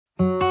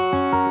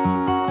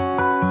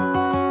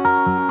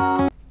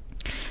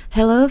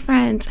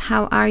friends,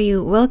 how are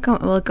you?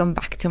 Welcome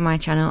back to my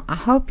channel. I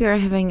hope you're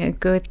having a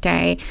good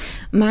day.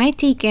 My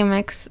TK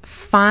Maxx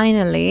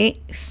finally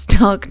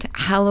stocked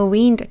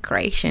Halloween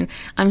decoration.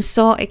 I'm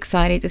so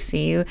excited to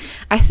see you.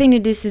 I think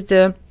that this is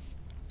the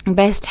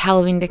best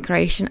Halloween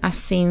decoration I've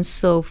seen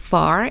so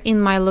far in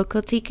my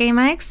local TK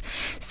Maxx.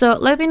 So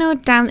let me know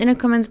down in the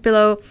comments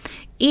below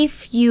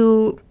if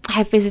you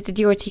have visited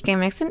your TK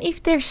Maxx and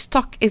if their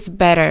stock is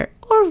better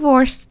or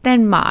worse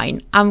than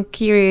mine. I'm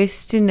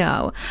curious to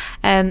know.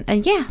 And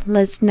yeah,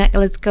 let's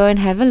go and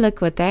have a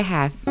look what they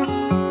have.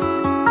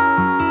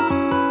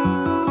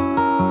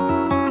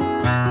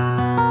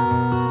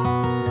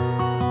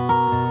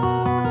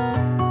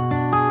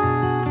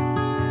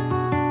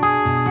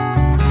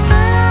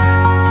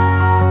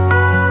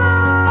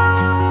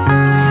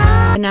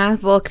 I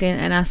walked in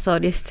and I saw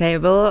this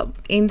table.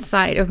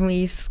 Inside of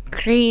me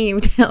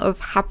screamed of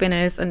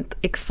happiness and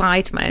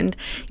excitement,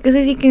 because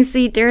as you can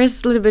see,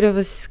 there's a little bit of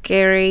a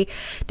scary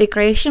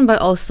decoration, but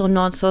also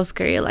not so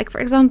scary. Like, for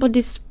example,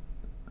 this,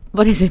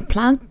 what is it,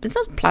 plant? It's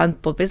not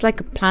plant pot, it's like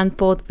a plant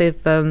pot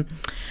with one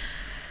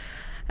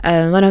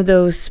of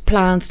those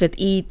plants that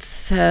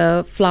eats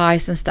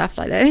flies and stuff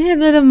like that. And it had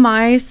little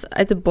mice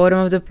at the bottom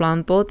of the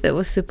plant pot that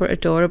was super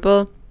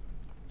adorable.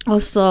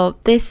 Also,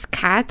 this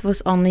cat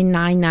was only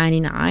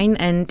 $9.99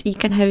 and you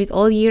can have it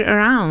all year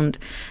around.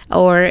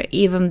 Or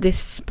even this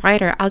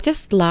spider, I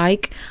just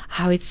like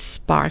how it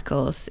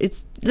sparkles.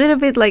 It's a little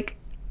bit like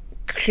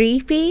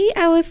creepy,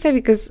 I would say,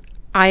 because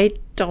I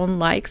don't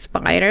like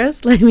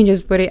spiders. Let me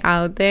just put it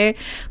out there.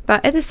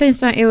 But at the same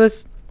time, it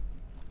was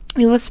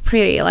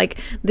pretty. Like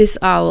this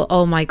owl,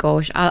 oh my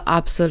gosh, I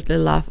absolutely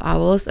love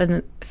owls.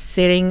 And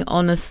sitting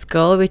on a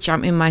skull, which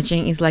I'm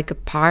imagining is like a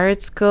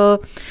pirate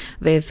skull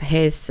with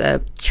his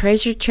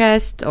treasure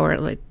chest or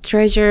like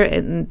treasure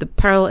and the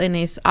pearl in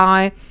his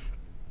eye.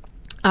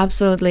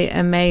 Absolutely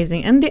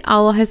amazing. And the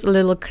owl has a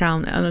little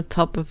crown on the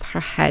top of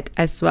her head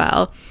as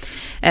well.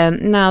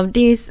 Now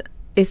this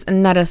is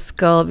another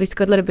skull which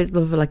got a little bit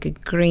of like a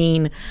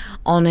green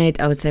on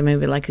it. I would say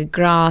maybe like a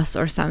grass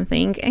or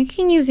something. And you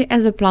can use it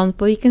as a plant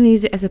pot, you can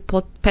use it as a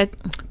pen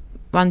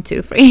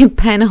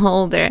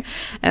holder.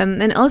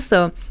 And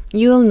also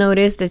you'll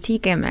notice that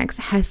TK Maxx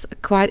has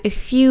quite a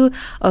few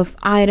of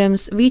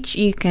items which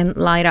you can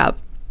light up.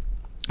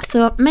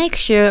 So make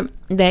sure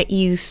that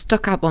you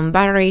stock up on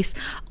batteries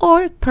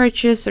or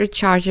purchase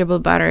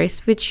rechargeable batteries,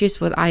 which is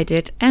what I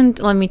did. And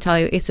let me tell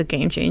you, it's a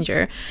game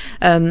changer.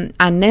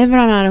 I never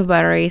run out of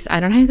batteries. I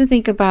don't have to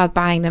think about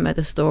buying them at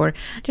the store.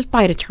 Just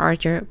buy the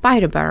charger,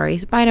 buy the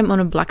batteries, buy them on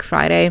a Black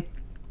Friday,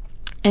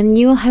 and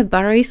you'll have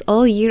batteries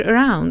all year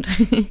around.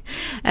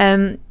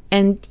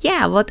 And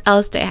yeah, what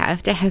else they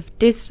have? They have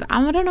this,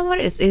 I don't know what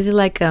it is. Is it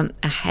like a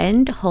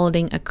hand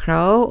holding a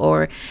crow,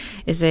 or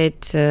is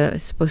it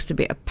supposed to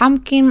be a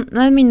pumpkin?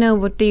 Let me know,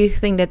 what do you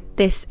think that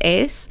this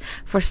is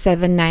for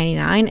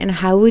 $7.99 and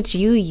how would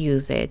you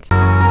use it?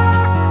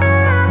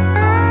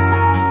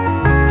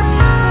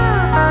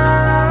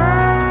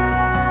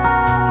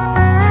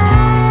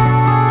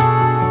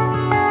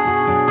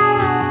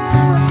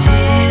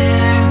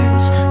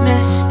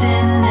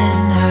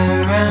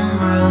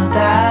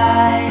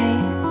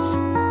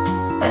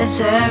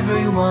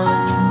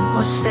 Everyone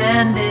was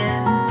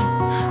standing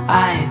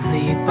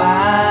idly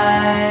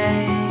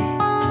by,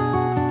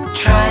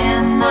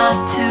 trying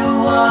not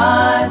to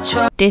watch.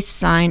 This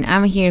sign,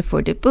 I'm here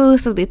for the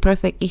booth, will be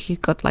perfect if you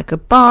got like a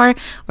bar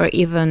or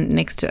even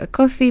next to a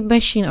coffee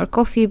machine or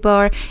coffee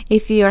bar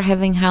if you are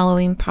having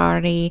Halloween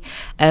party.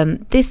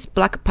 This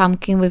black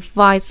pumpkin with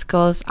white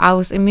skulls, I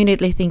was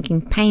immediately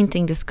thinking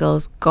painting the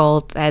skulls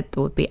gold. That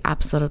would be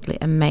absolutely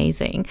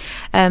amazing.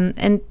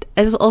 And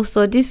as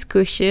also this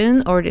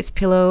cushion or this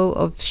pillow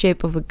of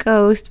shape of a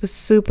ghost was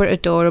super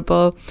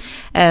adorable,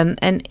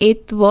 and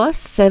it was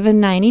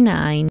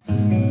 $7.99.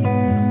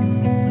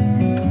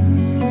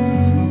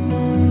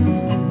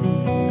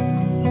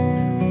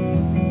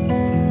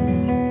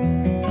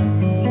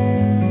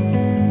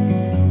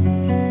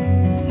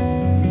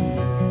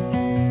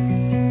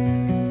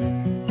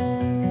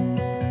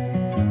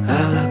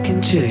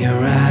 Into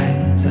your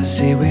eyes, I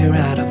see we're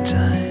out of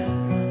time.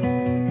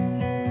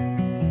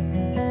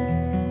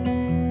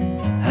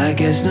 I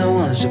guess no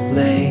one's to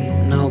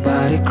blame,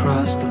 nobody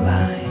crossed the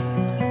line.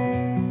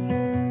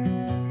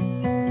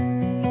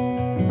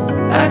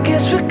 I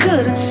guess we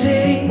couldn't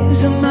see,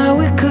 somehow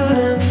we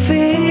couldn't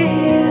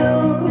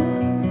feel.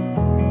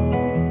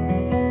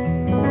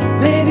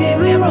 Maybe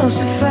we rose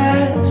too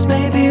fast,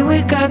 maybe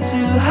we got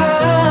too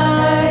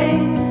high.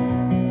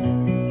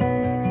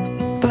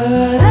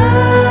 But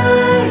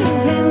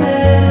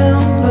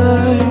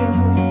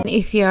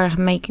if you're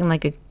making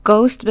like a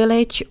ghost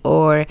village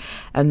or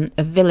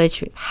a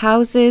village with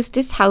houses,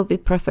 this house would be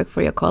perfect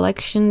for your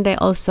collection. They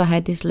also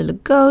had these little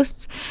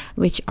ghosts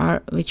which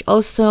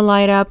also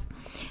light up.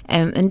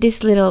 And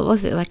this little,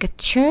 was it like a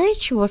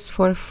church, was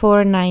for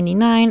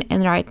 $4.99,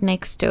 and right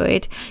next to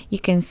it you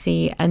can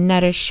see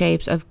another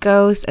shapes of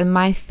ghosts, and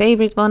my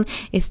favorite one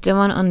is the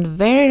one on the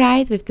very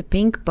right with the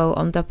pink bow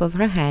on top of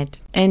her head.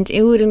 And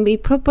it wouldn't be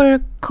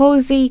proper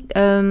cozy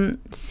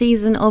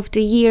season of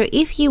the year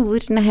if you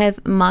wouldn't have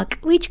mug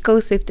which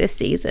goes with the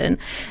season.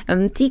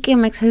 TK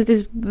Maxx has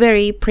this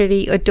very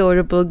pretty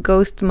adorable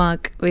ghost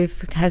mug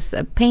with has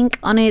a pink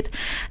on it,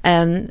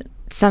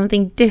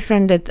 something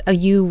different that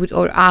you would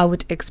or I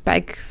would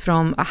expect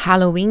from a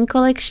Halloween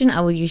collection. I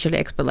would usually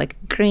expect like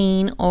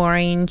green,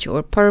 orange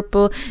or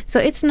purple, so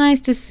it's nice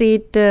to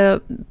see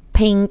the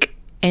pink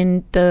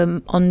and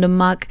on the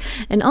mug.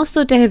 And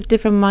also they have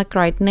different mug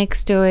right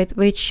next to it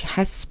which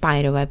has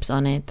spider webs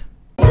on it.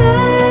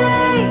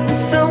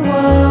 So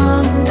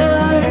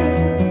wonder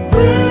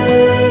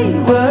we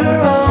were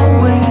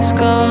always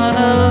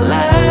gonna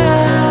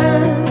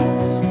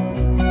last.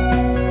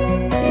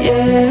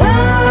 Yeah,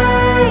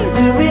 I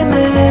do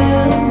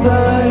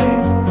remember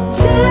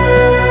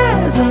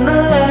tears and the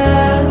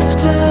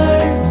laughter.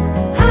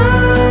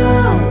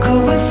 How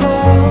could we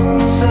fall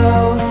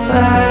so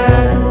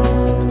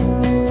fast?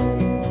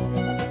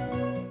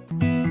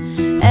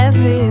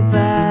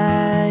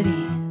 Everybody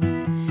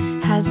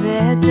has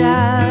their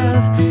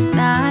job,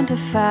 9 to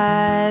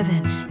 5,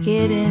 and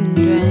getting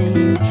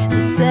drained.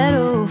 They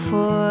settle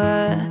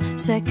for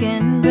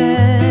second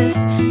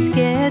best,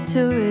 scared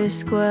to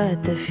risk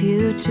what the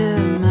future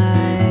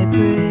might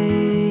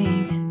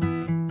bring.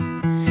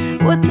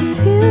 What the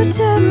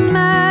future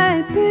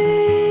might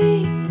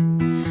bring.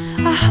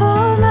 I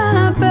hold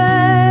my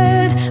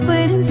breath,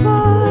 waiting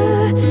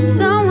for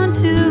someone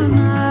to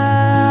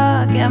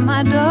knock at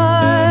my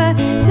door,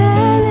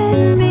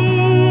 telling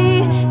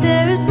me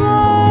there is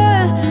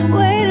more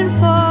waiting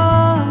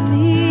for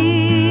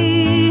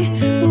me.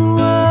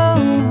 Whoa.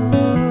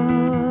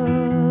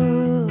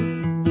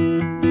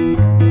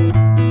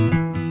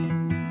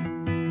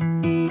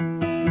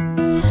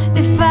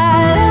 If I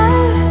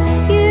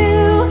love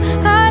you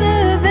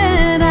harder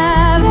than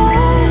I've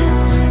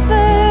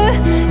ever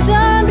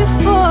done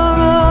before,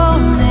 oh,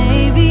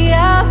 maybe I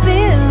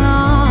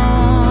belong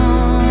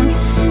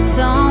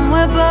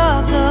somewhere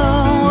above the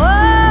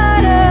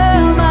water.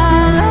 My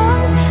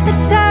lungs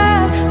are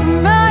tired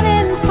from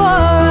running for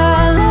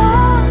a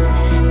long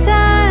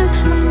time.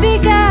 My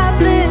feet got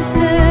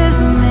blisters,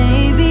 but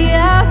maybe I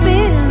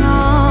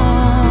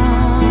belong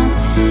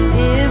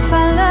if I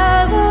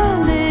love a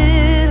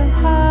little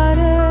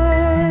harder.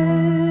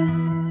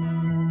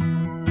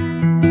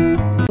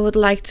 I would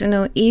like to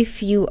know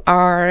if you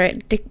are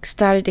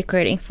started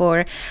decorating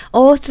for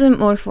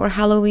autumn or for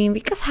Halloween,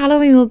 because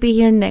Halloween will be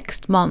here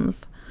next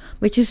month,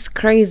 which is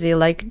crazy.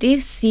 Like,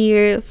 this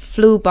year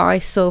flew by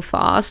so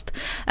fast.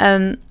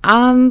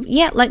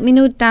 Yeah, let me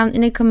know down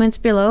in the comments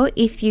below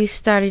if you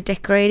started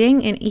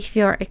decorating and if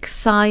you're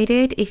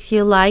excited, if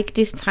you like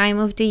this time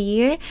of the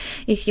year,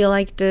 if you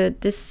like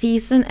the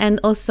season, and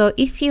also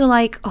if you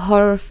like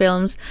horror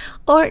films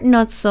or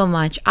not so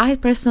much. I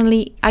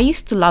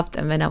used to love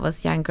them when I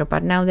was younger,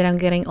 but now that I'm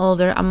getting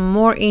older, I'm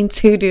more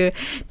into the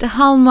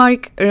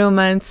Hallmark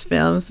romance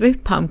films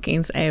with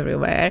pumpkins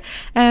everywhere.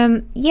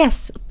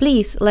 Yes,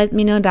 please let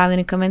me know down in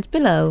the comments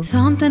below.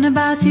 Something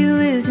about you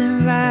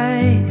isn't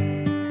right.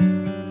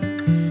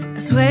 I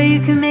swear you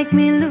can make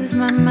me lose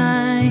my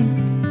mind.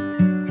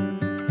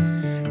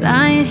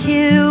 Lying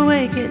here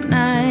awake at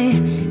night.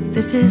 If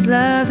this is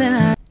love, then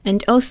I.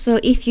 And also,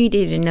 if you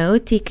didn't know,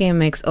 TK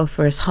Maxx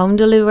offers home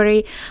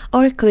delivery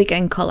or click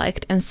and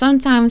collect, and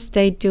sometimes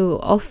they do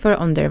offer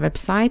on their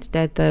website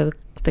that the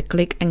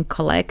click and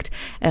collect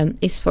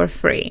is for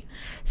free.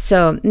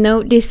 So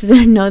no, this is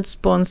not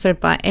sponsored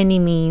by any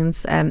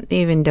means,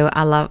 even though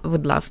I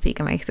would love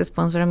TK Maxx to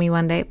sponsor me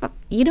one day. But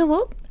you know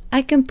what?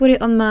 I can put it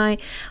on my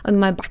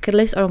bucket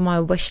list or my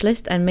wish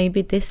list, and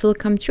maybe this will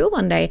come true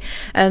one day.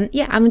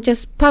 Yeah, I'm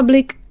just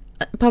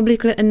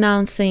publicly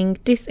announcing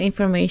this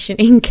information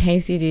in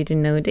case you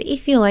didn't know that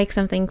if you like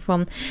something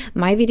from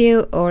my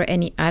video or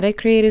any other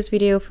creators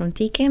video from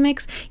TK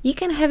Maxx, you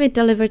can have it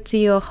delivered to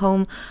your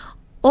home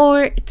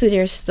or to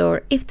their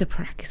store if the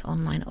product is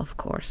online, of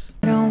course.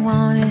 I don't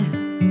want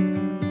it.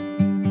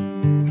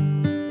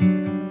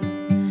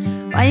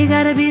 Why you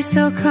gotta be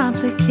so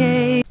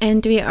complicated?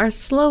 And we are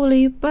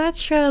slowly but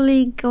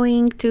surely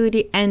going to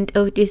the end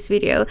of this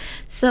video.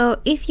 So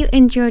if you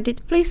enjoyed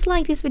it, please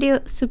like this video,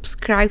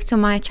 subscribe to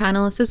my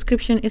channel.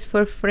 Subscription is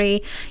for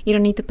free. You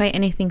don't need to pay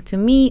anything to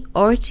me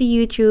or to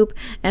YouTube.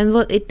 And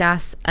what it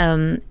does,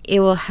 it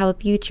will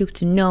help YouTube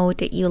to know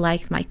that you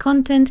liked my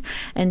content,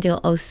 and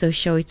they'll also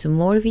show it to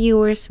more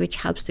viewers, which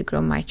helps to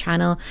grow my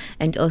channel.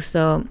 And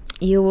also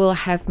you will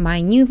have my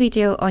new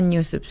video on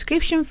your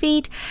subscription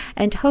feed,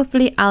 and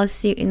hopefully I'll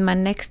see you in my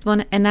next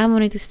one. And I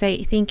wanted to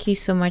say thank you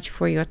so much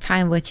for your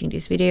time watching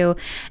this video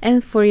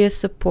and for your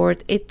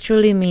support. It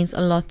truly means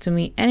a lot to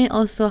me, and it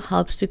also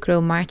helps to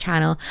grow my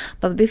channel.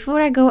 But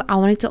before I go, I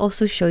wanted to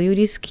also show you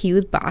this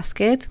cute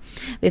basket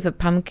with a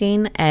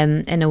pumpkin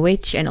and a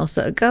witch and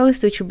also a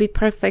ghost, which would be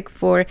perfect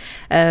for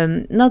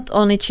not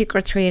only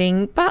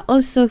trick-or-treating but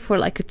also for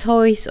like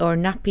toys or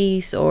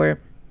nappies or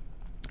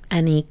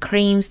any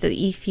creams, that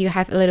if you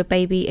have a little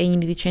baby and you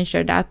need to change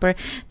their diaper,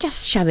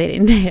 just shove it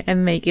in there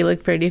and make it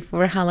look pretty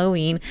for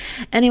Halloween.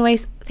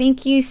 Anyways,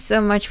 thank you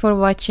so much for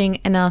watching,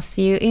 and I'll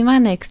see you in my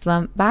next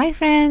one. Bye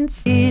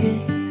friends.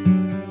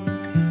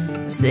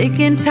 I'm sick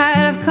and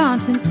tired of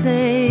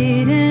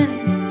contemplating.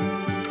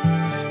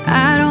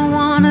 I don't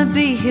wanna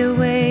be here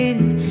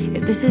waiting.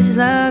 If this is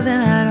love, then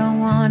I don't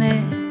want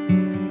it.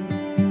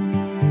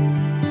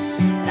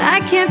 I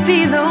can't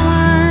be the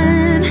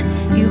one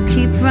you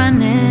keep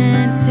running